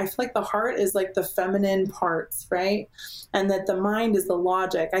 so I feel like the heart is like the feminine parts, right? And that the mind is the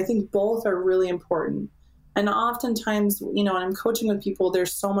logic. I think both are really important. And oftentimes, you know, when I'm coaching with people,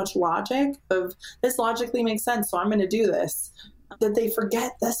 there's so much logic of this logically makes sense, so I'm going to do this, that they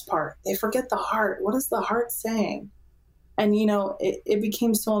forget this part. They forget the heart. What is the heart saying? And, you know, it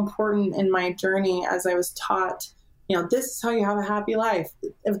became so important in my journey as I was taught, you know, this is how you have a happy life.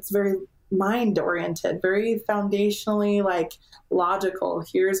 It's very mind oriented, very foundationally like logical.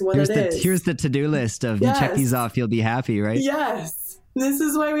 Here's what it is. Here's the to-do list of you check these off, you'll be happy, right? Yes. This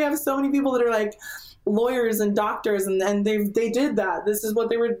is why we have so many people that are like lawyers and doctors, and they did that. This is what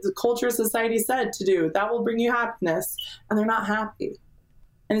the culture society said to do. That will bring you happiness. And they're not happy.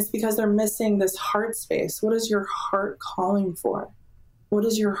 And it's because they're missing this heart space. What is your heart calling for? What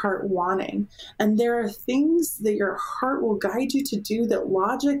is your heart wanting? And there are things that your heart will guide you to do that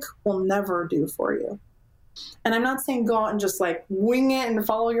logic will never do for you. And I'm not saying go out and just like wing it and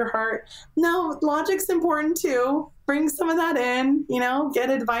follow your heart. No, logic's important too. Bring some of that in, you know, get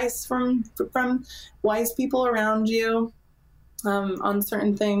advice from wise people around you. On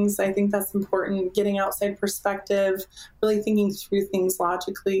certain things. I think that's important, getting outside perspective, really thinking through things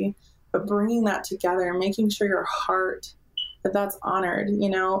logically, but bringing that together, making sure your heart, that's honored. You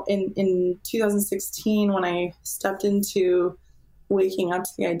know, in 2016, when I stepped into waking up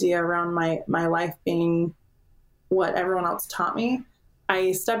to the idea around my life being what everyone else taught me,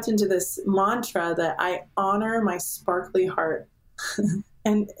 I stepped into this mantra that I honor my sparkly heart.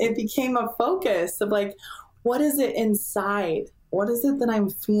 And it became a focus of like, what is it inside? What is it that I'm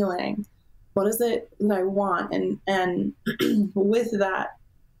feeling? What is it that I want? And with that,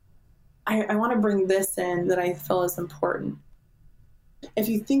 I want to bring this in that I feel is important. If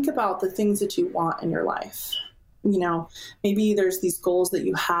you think about the things that you want in your life, you know, maybe there's these goals that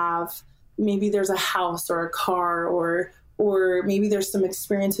you have, maybe there's a house or a car, or maybe there's some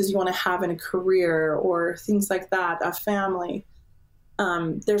experiences you want to have in a career or things like that, a family.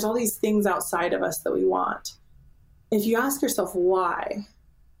 There's all these things outside of us that we want. If you ask yourself why,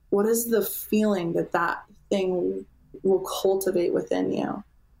 what is the feeling that thing will cultivate within you?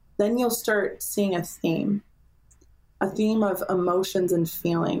 Then you'll start seeing a theme of emotions and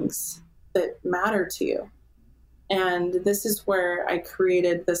feelings that matter to you. And this is where I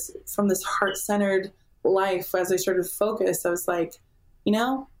created this, from this heart-centered life. As I started to focus, I was like, you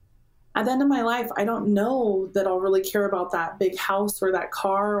know, at the end of my life, I don't know that I'll really care about that big house or that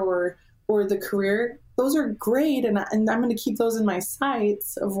car or the career. Those are great, and I'm going to keep those in my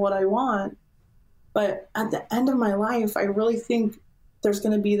sights of what I want. But at the end of my life, I really think there's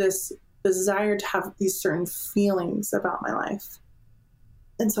going to be this desire to have these certain feelings about my life.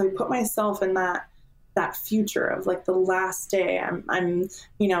 And so I put myself in that future of like the last day. I'm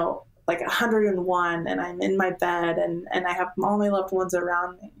you know, like 101, and I'm in my bed, and I have all my loved ones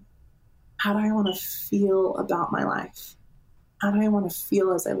around me. How do I want to feel about my life? How do I want to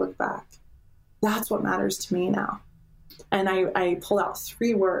feel as I look back? That's what matters to me now. And I pulled out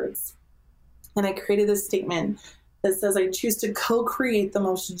 3 words, and I created this statement that says, I choose to co-create the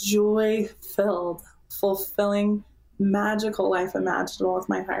most joy-filled, fulfilling, magical life imaginable with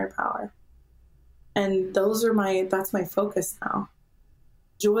my higher power. And that's my focus now.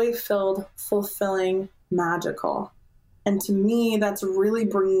 Joy-filled, fulfilling, magical. And to me, that's really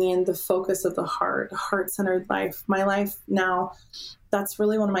bringing in the focus of the heart-centered life. My life now, that's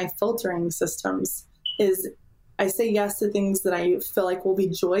really one of my filtering systems, is I say yes to things that I feel like will be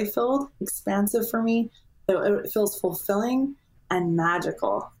joy-filled, expansive for me. It feels fulfilling and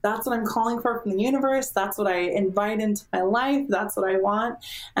magical. That's what I'm calling for from the universe. That's what I invite into my life. That's what I want.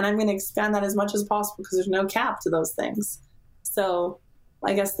 And I'm going to expand that as much as possible, because there's no cap to those things. So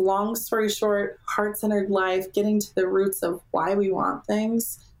I guess long story short, heart-centered life, getting to the roots of why we want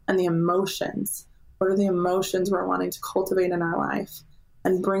things and the emotions. What are the emotions we're wanting to cultivate in our life?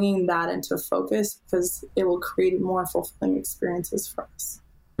 And bringing that into focus, because it will create more fulfilling experiences for us.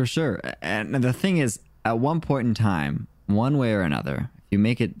 For sure. And the thing is, at one point in time, one way or another, if you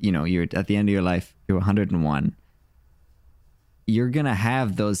make it, you know, you're at the end of your life, you're 101, you're going to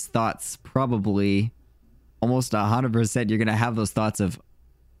have those thoughts, probably almost 100%. You're going to have those thoughts of,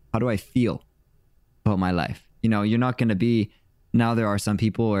 how do I feel about my life? You know, you're not going to be, now there are some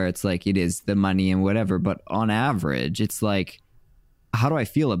people where it's like, it is the money and whatever, but on average, it's like, how do I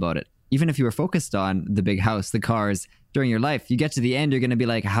feel about it? Even if you were focused on the big house, the cars during your life, you get to the end, you're going to be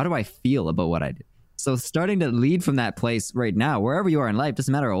like, how do I feel about what I did? So starting to lead from that place right now, wherever you are in life,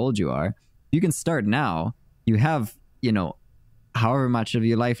 doesn't matter how old you are, you can start now. You have, you know, however much of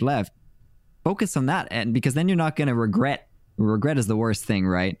your life left. Focus on that, and because then you're not going to regret. Regret is the worst thing,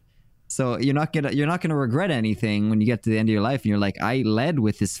 right? So you're not gonna regret anything when you get to the end of your life, and you're like, I led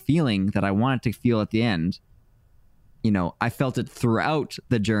with this feeling that I wanted to feel at the end. You know, I felt it throughout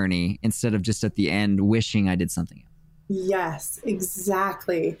the journey instead of just at the end wishing I did something else. Yes,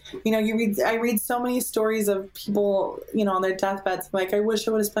 exactly. You know, I read so many stories of people, you know, on their deathbeds, like, I wish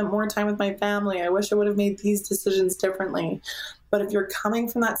I would have spent more time with my family. I wish I would have made these decisions differently. But if you're coming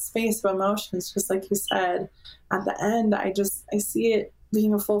from that space of emotions, just like you said, at the end, I see it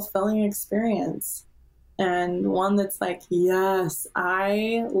being a fulfilling experience, and one that's like, yes,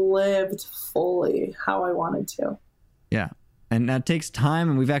 I lived fully how I wanted to. Yeah. And that takes time.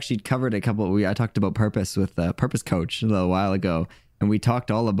 And we've actually covered I talked about purpose with a purpose coach a little while ago. And we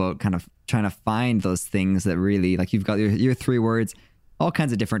talked all about kind of trying to find those things that really, like, you've got your 3 words, all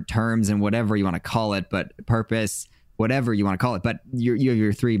kinds of different terms and whatever you want to call it, but purpose, whatever you want to call it. But you have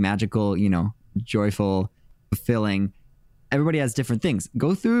your 3 magical, you know, joyful, fulfilling. Everybody has different things.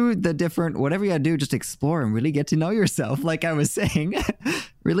 Go through the different, whatever you gotta do, just explore and really get to know yourself. Like I was saying,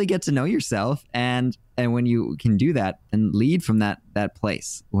 really get to know yourself. And when you can do that, and lead from that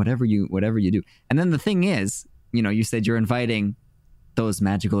place, whatever you do. And then the thing is, you know, you said you're inviting those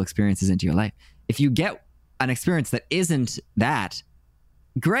magical experiences into your life. If you get an experience that isn't that,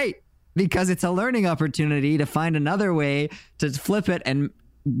 great, because it's a learning opportunity to find another way to flip it and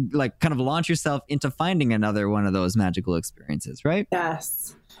like kind of launch yourself into finding another one of those magical experiences, right?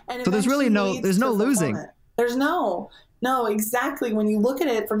 Yes. And so there's no losing. There's no, exactly. When you look at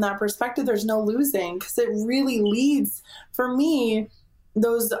it from that perspective, there's no losing, because it really leads, for me,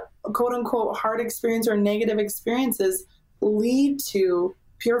 those quote unquote hard experience or negative experiences lead to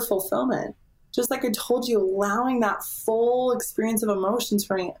pure fulfillment. Just like I told you, allowing that full experience of emotions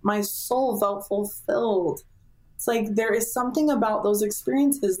for me, my soul felt fulfilled. It's like there is something about those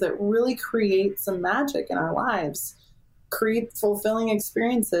experiences that really create some magic in our lives, create fulfilling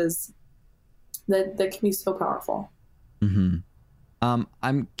experiences that can be so powerful. Mm-hmm.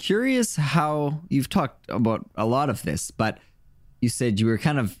 I'm curious how you've talked about a lot of this, but you said we're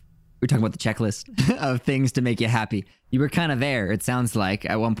talking about the checklist of things to make you happy. You were kind of there. It sounds like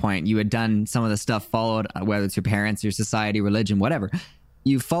at one point you had done some of the stuff, followed, whether it's your parents, your society, religion, whatever.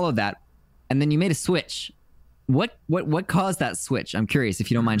 You followed that, and then you made a switch. What caused that switch? I'm curious if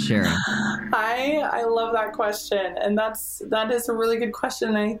you don't mind sharing. I love that question. And that is a really good question.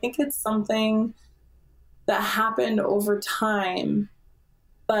 And I think it's something that happened over time.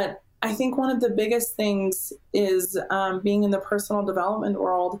 But I think one of the biggest things is being in the personal development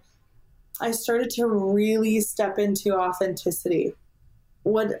world, I started to really step into authenticity.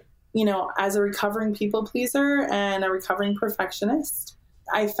 As a recovering people pleaser and a recovering perfectionist,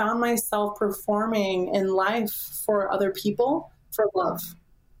 I found myself performing in life for other people for love.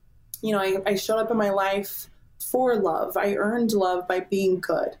 I showed up in my life for love. I earned love by being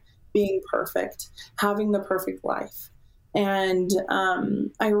good, being perfect, having the perfect life. And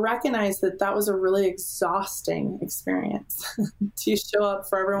I recognized that was a really exhausting experience to show up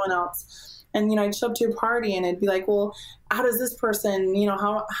for everyone else. And, I'd show up to a party and it'd be like, well, how does this person,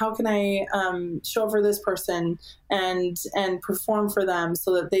 how can I show up for this person and perform for them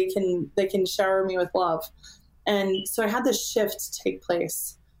so that they can shower me with love? And so I had this shift take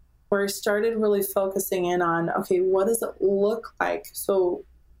place where I started really focusing in on, okay, what does it look like? So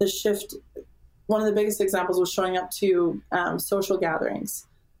the shift, one of the biggest examples was showing up to social gatherings.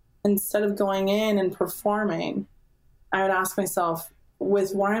 Instead of going in and performing, I would ask myself,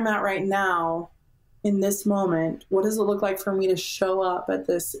 with where I'm at right now in this moment, what does it look like for me to show up at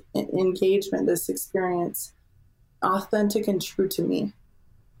this engagement, this experience, authentic and true to me?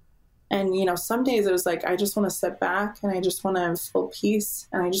 And, some days it was like, I just want to sit back and I just want to feel peace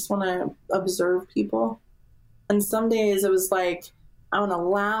and I just want to observe people. And some days it was like, I want to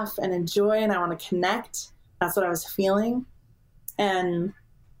laugh and enjoy and I want to connect. That's what I was feeling. And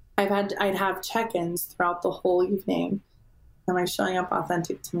I'd have check-ins throughout the whole evening. Am I showing up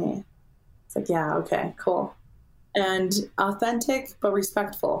authentic to me? It's like, yeah, okay, cool. And authentic, but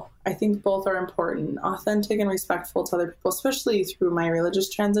respectful. I think both are important. Authentic and respectful to other people, especially through my religious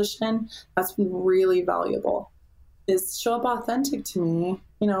transition. That's been really valuable. Is show up authentic to me,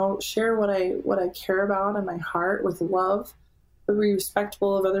 share what I care about in my heart with love, but be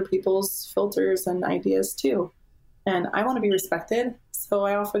respectful of other people's filters and ideas too. And I want to be respected, so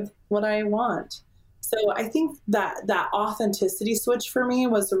I offer what I want. So I think that authenticity switch for me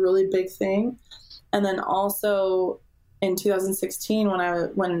was a really big thing. And then also in 2016,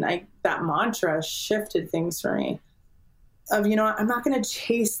 when that mantra shifted things for me of, I'm not going to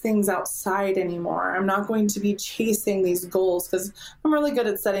chase things outside anymore. I'm not going to be chasing these goals because I'm really good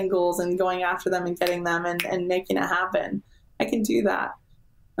at setting goals and going after them and getting them and making it happen. I can do that.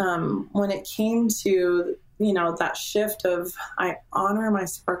 When it came to, that shift of I honor my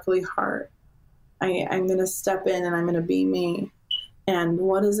sparkly heart. I'm going to step in and I'm going to be me. And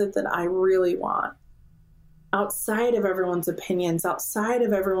what is it that I really want? Outside of everyone's opinions, outside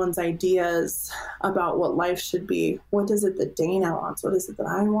of everyone's ideas about what life should be, what is it that Dana wants? What is it that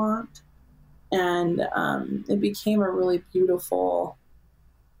I want? And it became a really beautiful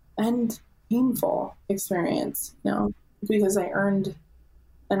and painful experience, because I earned,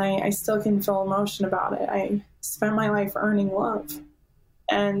 and I still can feel emotion about it. I spent my life earning love.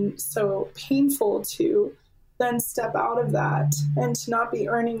 And so painful to then step out of that and to not be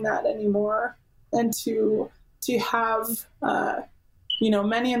earning that anymore, and to have,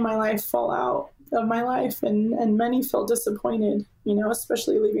 many in my life fall out of my life and many feel disappointed,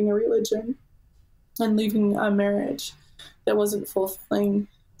 especially leaving a religion and leaving a marriage that wasn't fulfilling.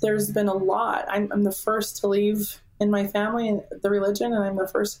 There's been a lot. I'm the first to leave in my family the religion, and I'm the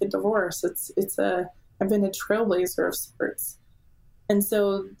first to get divorced. I've been a trailblazer of sorts. And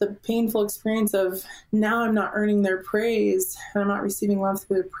so the painful experience of now I'm not earning their praise and I'm not receiving love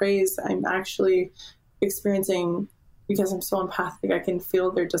through their praise. I'm actually experiencing, because I'm so empathic, I can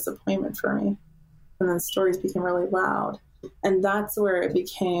feel their disappointment for me. And then stories became really loud. And that's where it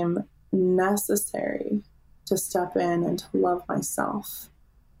became necessary to step in and to love myself.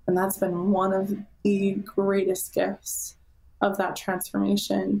 And that's been one of the greatest gifts of that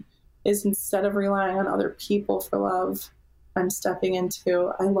transformation, is instead of relying on other people for love, I'm stepping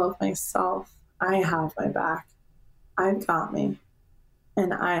into, I love myself. I have my back. I've got me.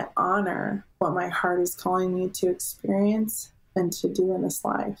 And I honor what my heart is calling me to experience and to do in this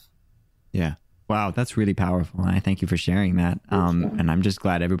life. Yeah. Wow. That's really powerful. And I thank you for sharing that. And I'm just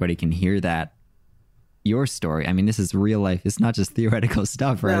glad everybody can hear that. Your story. I mean, this is real life. It's not just theoretical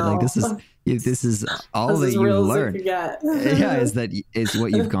stuff, right? No. Like this is all that you've learned. Yeah. is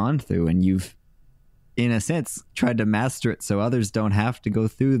what you've gone through, and you've, in a sense, tried to master it so others don't have to go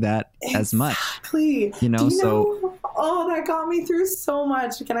through that as much. Exactly. Oh, that got me through so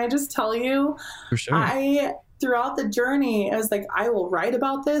much. Can I just tell you? For sure. throughout the journey, I was like, I will write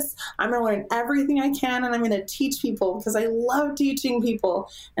about this. I'm going to learn everything I can, and I'm going to teach people because I love teaching people.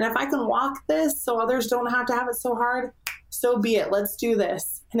 And if I can walk this so others don't have to have it so hard, so be it. Let's do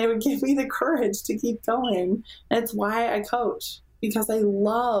this. And it would give me the courage to keep going. And it's why I coach, because I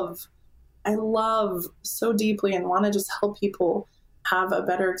love so deeply and want to just help people have a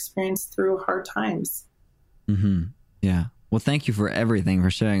better experience through hard times. Mm-hmm. Yeah. Well, thank you for everything,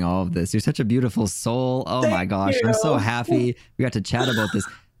 for sharing all of this. You're such a beautiful soul. Oh my gosh. I'm so happy we got to chat about this.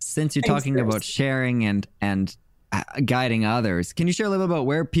 Since you're talking about sharing and guiding others, can you share a little bit about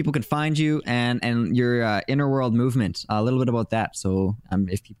where people can find you and your Inner World movement? A little bit about that. So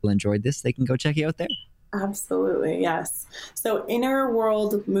if people enjoyed this, they can go check you out there. Absolutely. Yes. So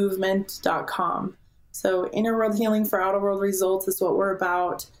innerworldmovement.com. So Inner World Healing for Outer World Results is what we're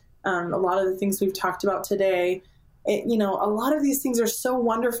about. A lot of the things we've talked about today, a lot of these things are so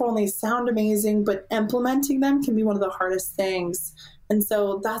wonderful and they sound amazing, but implementing them can be one of the hardest things. And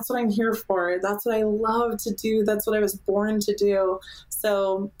so that's what I'm here for. That's what I love to do. That's what I was born to do.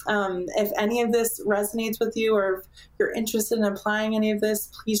 So if any of this resonates with you, or if you're interested in applying any of this,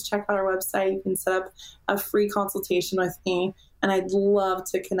 please check out our website. You can set up a free consultation with me, and I'd love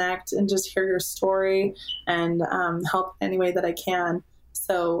to connect and just hear your story and help any way that I can.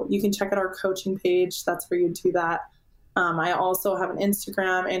 So you can check out our coaching page. That's where you do that. I also have an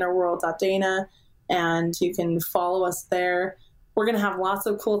Instagram, innerworld.dana, and you can follow us there. We're going to have lots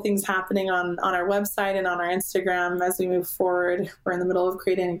of cool things happening on our website and on our Instagram as we move forward. We're in the middle of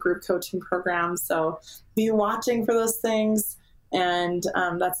creating a group coaching program, so be watching for those things, and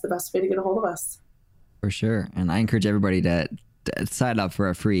that's the best way to get a hold of us. For sure. And I encourage everybody to sign up for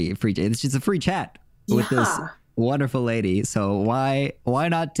a free it's just a free chat with this wonderful lady. So why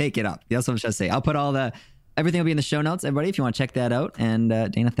not take it up? That's what I'm trying to say. I'll put everything will be in the show notes, everybody, if you want to check that out. And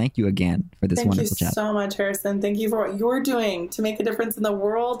Dana, thank you again for this wonderful chat. Thank you so much, Harrison. Thank you for what you're doing to make a difference in the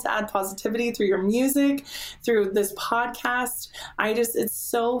world, to add positivity through your music, through this podcast. It's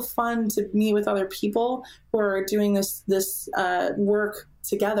so fun to meet with other people who are doing this work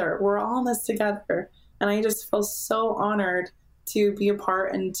together. We're all in this together. And I just feel so honored to be a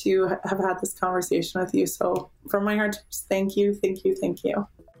part and to have had this conversation with you. So from my heart, just thank you, thank you, thank you.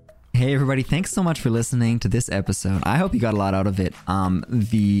 Hey everybody, thanks so much for listening to this episode. I hope you got a lot out of it.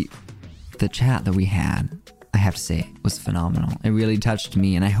 The chat that we had, I have to say, was phenomenal. It really touched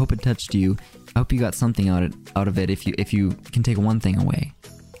me, and I hope it touched you. I hope you got something out of it. If you can take one thing away,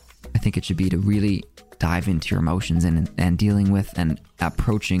 I think it should be to really dive into your emotions and dealing with and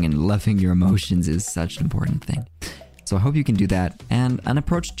approaching and loving your emotions is such an important thing. So I hope you can do that and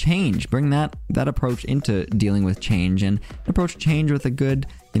approach change. Bring that approach into dealing with change, and approach change with a good,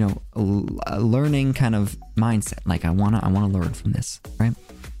 learning kind of mindset. Like I wanna learn from this, right?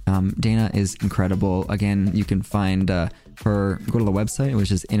 Dana is incredible. Again, you can find her. Go to the website,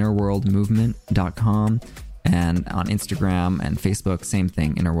 which is innerworldmovement.com, and on Instagram and Facebook, same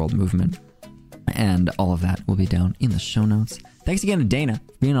thing, Inner World Movement. And all of that will be down in the show notes. Thanks again to Dana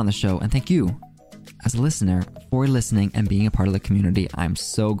for being on the show, and thank you as a listener for listening and being a part of the community. I'm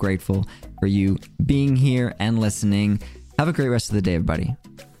so grateful for you being here and listening. Have a great rest of the day, everybody.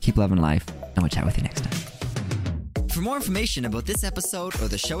 Keep loving life, and we'll chat with you next time. For more information about this episode or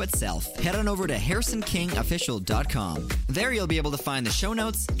the show itself, head on over to harrisonkingofficial.com. There you'll be able to find the show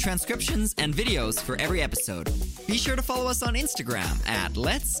notes, transcriptions, and videos for every episode. Be sure to follow us on Instagram at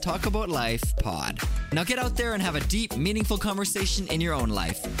Let's Talk About Life Pod. Now get out there and have a deep, meaningful conversation in your own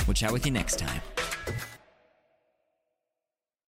life. We'll chat with you next time.